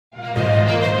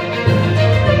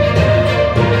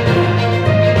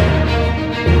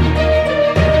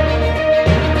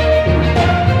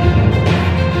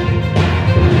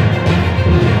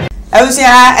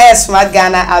Abusia smart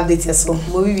Ghana update so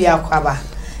mo bi akwaba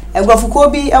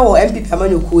engofuko bi ewo MPP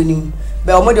amanyoko nim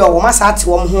be omo de omo masate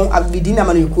wo ho abidi na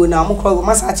amanyoko na omo kro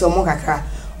masate omo kakra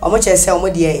omo chese omo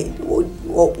de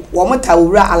omo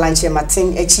tawura alanche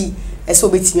matin echi ese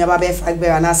obetimi aba be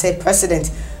fagbe na say president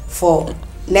for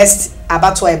next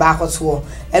abato e ba akoto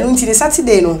enu nti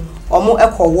Saturday no omo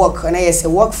ekọ work na yes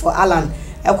work for Alan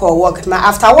ekọ work na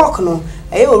after work no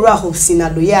eye owura Hopeson na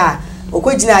do ya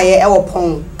okogina ye ewo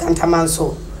pon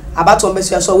kantamanso abato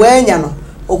mbesu so wanya no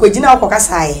okogina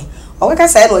okokasaye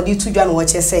okakasaye no di tudwa no wo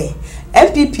chese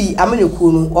MPP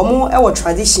amanyoko no omo ewo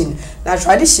tradition na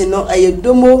tradition no eye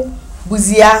domo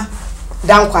buzia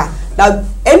dankwa na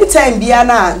anytime bia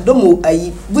na domo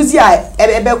ayi buzia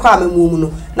ebe kwa amamum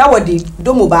no na wodi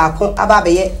domo baako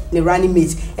ababeye ne running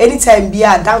mate anytime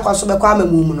bia dankwa so be kwa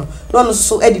amamum no no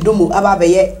so edi domo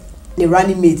ababeye ne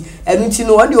running mate enu nti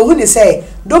no wodi ohun ne say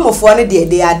domo fo ne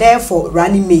they are there for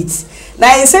running mates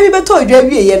na ensemi beto odwa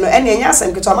wieye no ene enya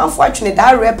asem keto amanfo atwene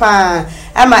da repa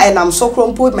ama enam so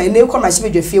krompo ma ne koma hye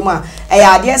bedwa fiemu a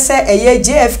eya ade se eye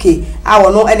JFK a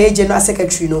wono ene eje no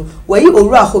secretary no wayi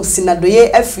owura Hopeson na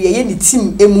doye afri eye ni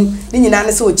team emu ni nyina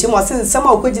ne se ochim osensem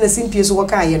a okogina simpie so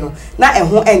woka aye no na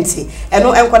eho ente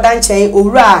eno enkoda nchen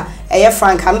owura eye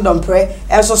Frank and dompreh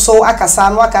enso so akasa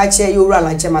no aka ache eye owura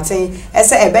lanche maten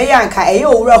ese ebe anka eye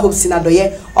owura Hopeson na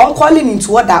doye on calling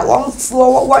into order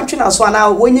one twina so na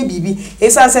wonye bibi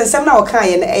esa sensem na woka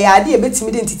aye no eye ade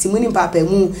ebetimi de ntitimu ni papa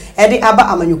mu ede aba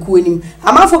amanyoko anim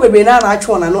amafo bebre na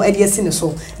atwe ona no ede esi ne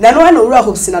so na no na owura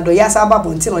Hopeson na doye asa aba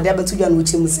bonti no de abetudwa no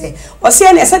ochim se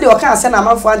ose na ese de woka ase na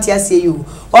amafo anti ase you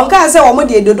onka ase wo mo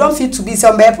de don't fit to be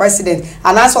some president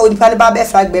and as all the pan ba be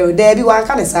flag bearer there bi wan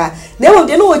ka ne sa na wo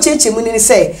de no wo chechemu ni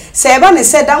se eba ne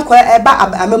se dankwa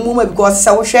eba amamuma because se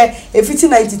wo hwe efiti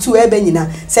 92 eba nyina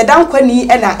se dankwa ni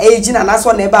e na age na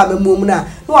so na eba amamuma na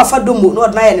no afa domo no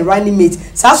na ye ne running mate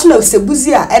sa so na se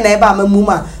buzi a e na eba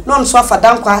amamuma no so afa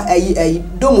dankwa ayi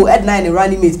domo e na ye ne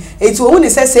running mate eti wo ni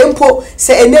se mpo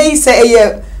se enei se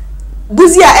eye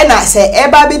buzi a e na se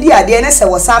eba bedi ade ne se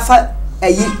wo safa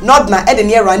ayi not na e de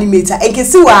ne running mate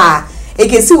ekesiwa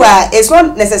it's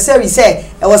not necessary say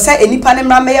e was say enipa ne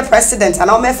mra president and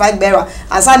all flag bearer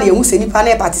asa na ehu se nipa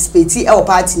na participate e o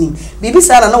party ni bibi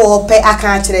sa na wo pe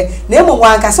aka kire na emo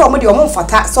wanka se o mo de o mo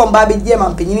mfata so mba be die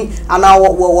mampanyini ana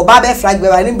wo ba be flag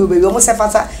bearer ne bebe o mo se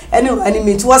fata ene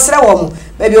animate wo sere wo mo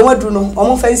bebe o mo dru no o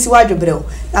mo fansi wa dwobreo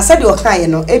na se de o kan ye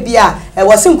no e bia e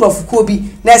wo se nkrofo bi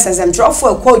na sensem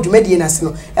trofo e kwa dwumadie na se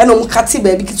no eno mo kate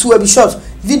ba bi kituwa bi short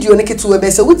video ne ketu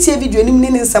be se wutie video nim ne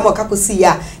nsam o kakosi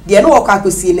ya de no wo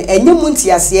kakosi ne enye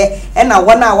munti ase e na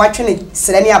wona a watwene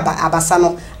sere ne abasa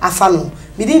no afa no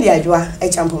midi ndi adwa e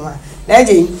champoma na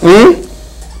eje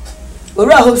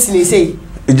owura Hopeson ni sei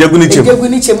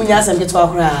ejaguni chemu nya asem ketu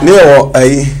ahora ne wo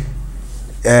ayi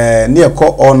ne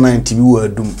ekọ online tv wo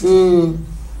adum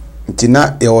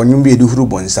ntina e wonwum bi eduhuru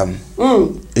bonsam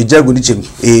ejaguni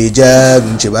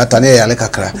chemu atane ya le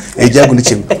kakra ejaguni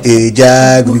chemu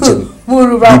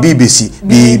bibi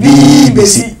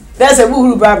besi that's a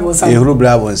buhuru bravo sam ehuru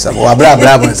bravo sam wa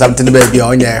bravo sam tin be bia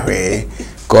onya ehwe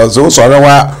cause so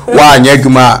wa anya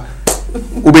guma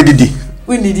ubedidi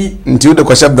winidi nti u de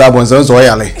kwasha bravo sam so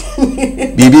yale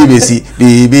bibi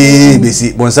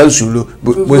besi bonsa sulu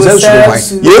wai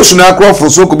yesu na akro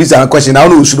so ko bisa question na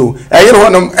no usuro ayi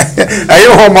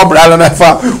ho mo bralo na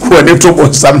fa ko ne to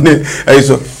bonsam ne ayi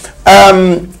so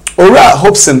owura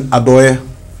Hopeson adoye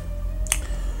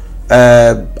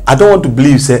I don't want to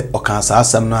believe say okansa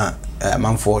asem na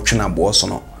manfo twena bo so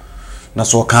no na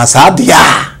so okansa dia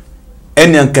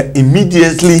enyanka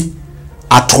immediately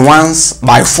at once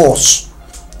by force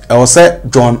I was say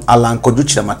John Alan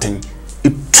Koduchira Maten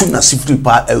ituna sifri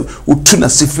pa utuna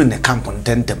sifri ne camp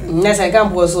contentem na say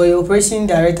camp was operation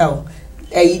director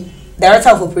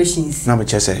director of operations na me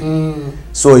chese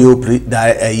so you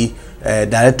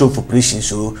director of operations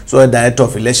so director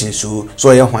of elections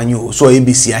so ye hwanyu so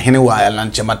ABC ahene wa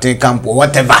lanche maten camp or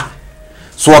whatever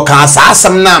so kan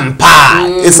asam na mpa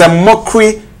it's a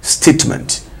mockery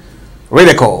statement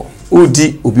radical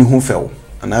udi obi hu fel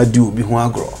and I do obi hu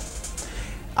agro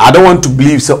I don't want to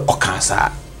believe so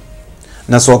okansa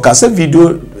na so okansa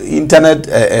video internet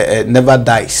never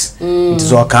dies it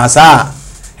is okansa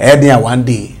one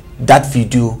day that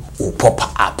video will pop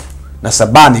up na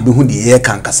sabani bi hu de ye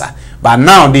kankasa but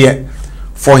now there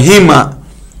for him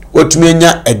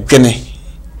otumenya adwene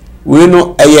we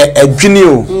no eye adwene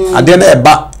o ade na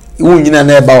eba wo nyina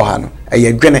na eba wo ha no eye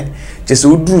adwene chese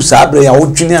uduru sabre ya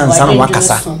odwene ansa na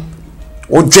wakasa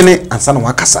odwene ansa na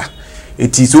wakasa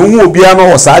eti so hu obi a no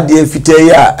wo saade afite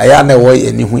ya aya na wo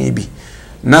ye ni hu bi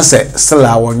na se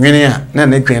sela wo nwene a na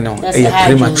na dwene no eye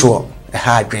premature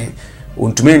ha adwene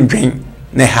ontumi ndwen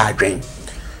ne ha dwen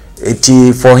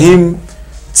eti for him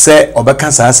say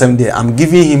obeka sa asem dey I'm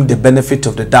giving him the benefit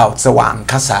of the doubt say wa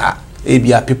ankasa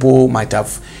ebia people might have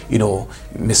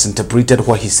misinterpreted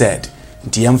what he said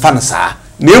nti yemfa na sa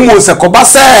nemu se koba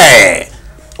say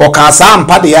okasa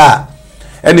ampa de a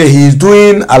and he is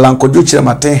doing alankojo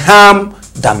chirematen harm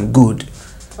than good.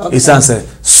 Okay. It's answer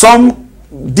some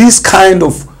this kind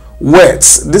of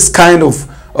words, this kind of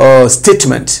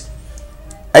statement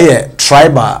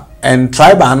tribal and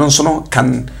tribal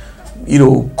can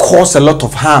cause a lot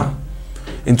of harm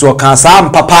into a cancer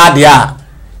papa dia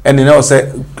and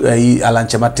say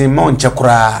alanchematin mon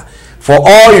chakura for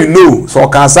all you know so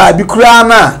cancer be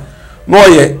krana no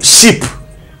ye sheep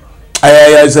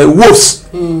is a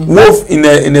wolf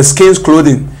in a skin's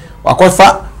clothing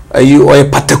wakofa or a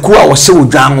patekua or so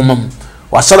dramum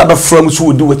was sort of a firm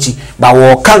so do what but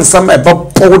war can some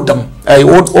above odom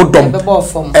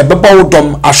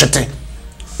odom ashete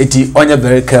iti onye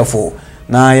very careful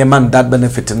na ye man that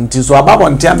benefit nti so ababo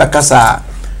ntia kasa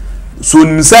so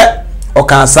nse o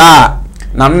kan sa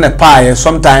na no ne pae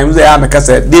sometimes they am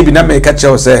kasa dey bi na me ka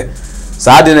che say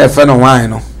sa de na efe no wan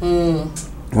no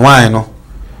wan no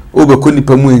obeku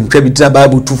nipa mu ntwa bi tra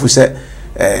bible tufu say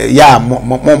ya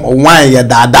wan ya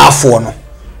daadafo no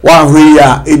wan hwe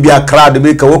ya ebia crowd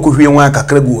be ka woku hwe wan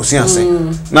kakra gu osiase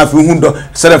na fi hundo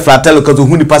sele fratel ka zo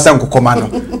huni pasa nkokoma no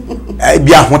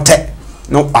ebia hote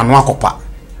no anu akopa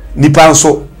nipa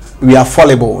nso we are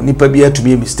fallible nipa bi to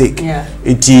be a mistake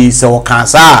it is o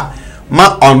kansa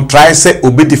ma on try say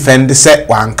obi defend say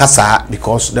wan kasa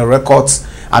because the records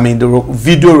the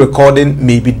video recording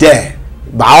may be there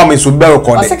but how me so be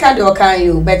recorded second o kan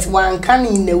you but one can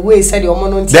in the way said your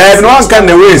mono there no can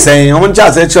the way say on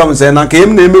cha say chom say na ka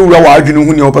em na emewura wa adwene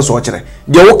hu ne o peso kire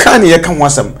de wo kan ye kan ho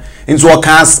asem nso o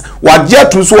kan wa je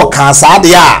to so o kan sa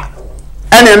de a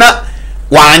ene na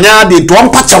wa anya de to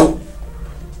mpachew.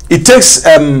 It takes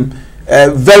a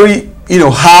very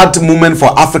hard moment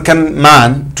for African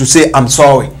man to say I'm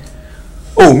sorry.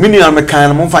 Oh, mini am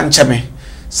kind of fan cheme.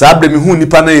 Sabre mi hu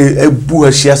nipa na ebu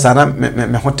ahia sana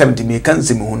me hotem de me kan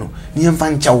se me hu no. Ni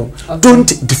fan chawo.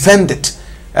 Don't defend it.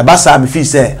 Ebasa me fi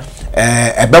say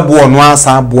ebebo ono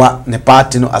asa boa ne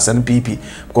party no as an PP.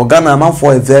 Because Ghana man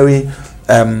for a very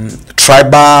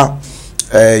tribal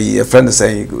a friend is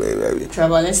saying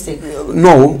tribalistic.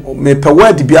 No, me per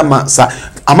word biama sa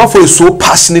I'm so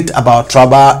passionate about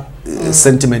tribal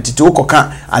sentiment. It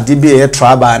okoka adibi a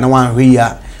tribal na wan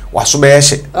hia waso be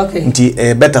hye. Okay.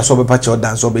 Nti better so be patch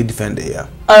than so be defend here.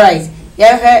 All right.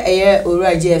 Yeah, here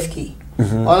Ora JFK.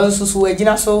 Also so we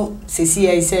gina so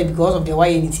CCI said because of the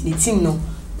why the team no,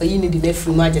 but you need the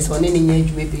free matches on any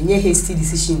new hasty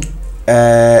decision.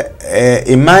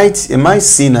 It might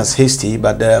seen as hasty,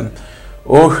 but it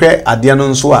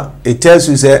tells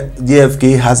you that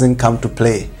JFK hasn't come to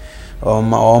play.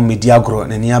 Or media grow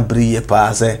and near brie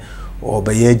pass or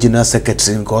by a general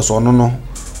secretary because or no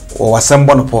or some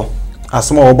bonopo a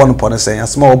small bonopon say a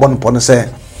small bonopon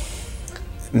say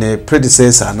ne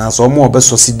predecessor now so more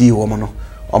best CD woman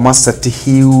almost set a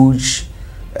huge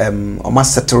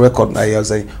almost set a record I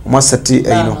say almost set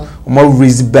more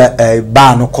raise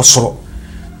bar no cosro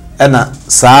and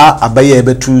sa abaye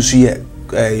betu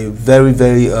very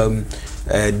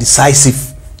decisive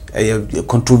a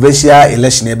controversial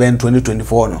election in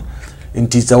 2024 no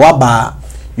inti se waba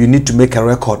you need to make a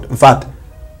record in fact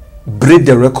break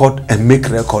the record and make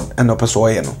record and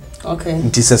opeso ye no okay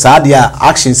inti se sadia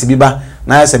actions biba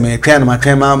na se me twan ma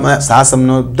twan ma sa asem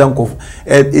no danko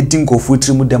etinko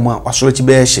futri mu dem a wasorochi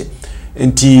be hye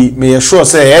inti me sure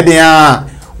say e den a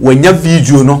wanya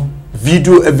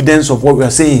video evidence of what we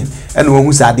are saying and we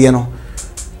hu sade no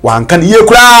wan kan ye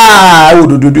kura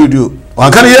ododododo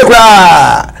wan kan ye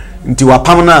kura nti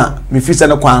wapam na me fi se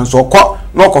ne kwan so kọ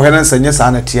no kọ hwe nsenye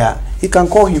sa na tia he can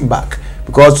call him back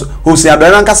because who say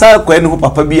adoran kasa kwa ne ho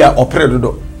papa bia opre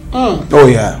dodo oh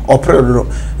yeah opre dodo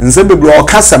nse bebre o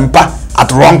kasempa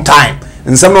at wrong time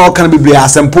nse na o kan bebre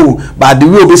asempo but the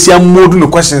way obesia modu no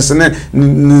questions ne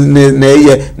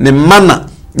manner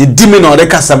ne dimi na o de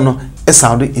kasam no e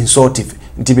sound insultive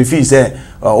nti be fi say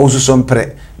also some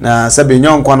pre na sabe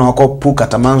nyonkwa na akọ pu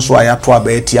katamanso ayato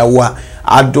abaetia wo a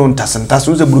Adom tasentas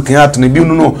uze broken heart na bi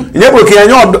no nya broken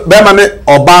anya be ma ne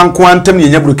obanko antem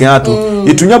nya broken heart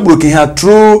etunya broken heart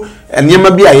true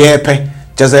enema bi ayepe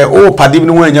cheze o padim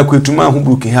no anya kwetuma hu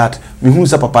broken heart me hu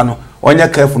sa papa no onya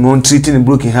careful no treating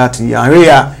broken heart ya hwe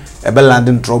ya e be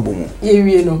landing trouble mu ye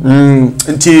wie no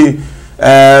nti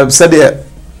said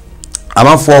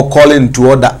I'm for calling to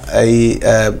order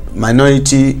a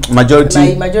majority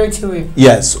way.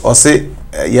 Yes, or say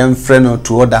young friend or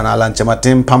to order Alan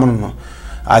Chematin Pamono.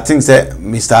 I think that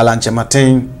Mr. Alan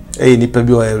Chematin nipa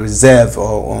bi or reserve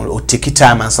or take it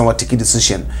time and someone take a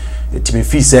decision it me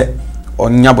feel say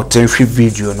onya boten hwe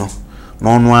video no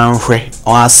no anhwe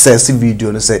on access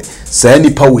video no say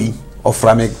nipa we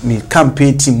ofra me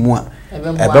campaign team mu a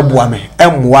ebeboa me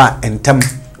emwa entem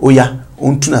oya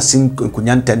ontuna sin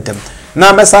kunya ntentem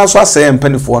na mesa so asɛ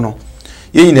mpanifo no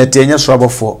ye nyina te enya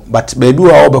sorabofo but baby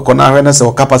wa obekɔ na ahwe na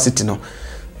sɛ capacity no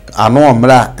ano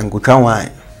omra nkotwa wan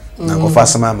na kofa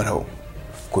sama amra o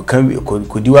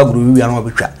kodiwa guru wi ano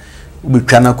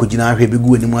obetwa na kogina ahwe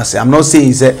begu anim ase I'm not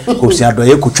saying say kosi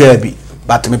adoye kotwa bi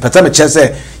but me pata me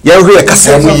chese ye hwe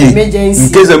kasa mu yi in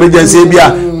case emergency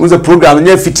bia unze program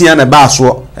nya fitia na ba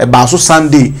so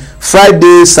Sunday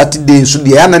Friday Saturday so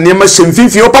dia na nema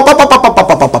hemfifi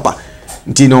papa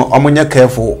ntino omonya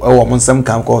careful e wo monsam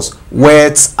kan cause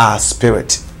words are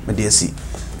spirit me dey see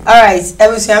all right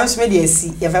everything am me dey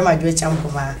see ye fa ma dwe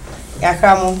champoma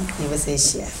yakra mo you say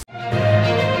share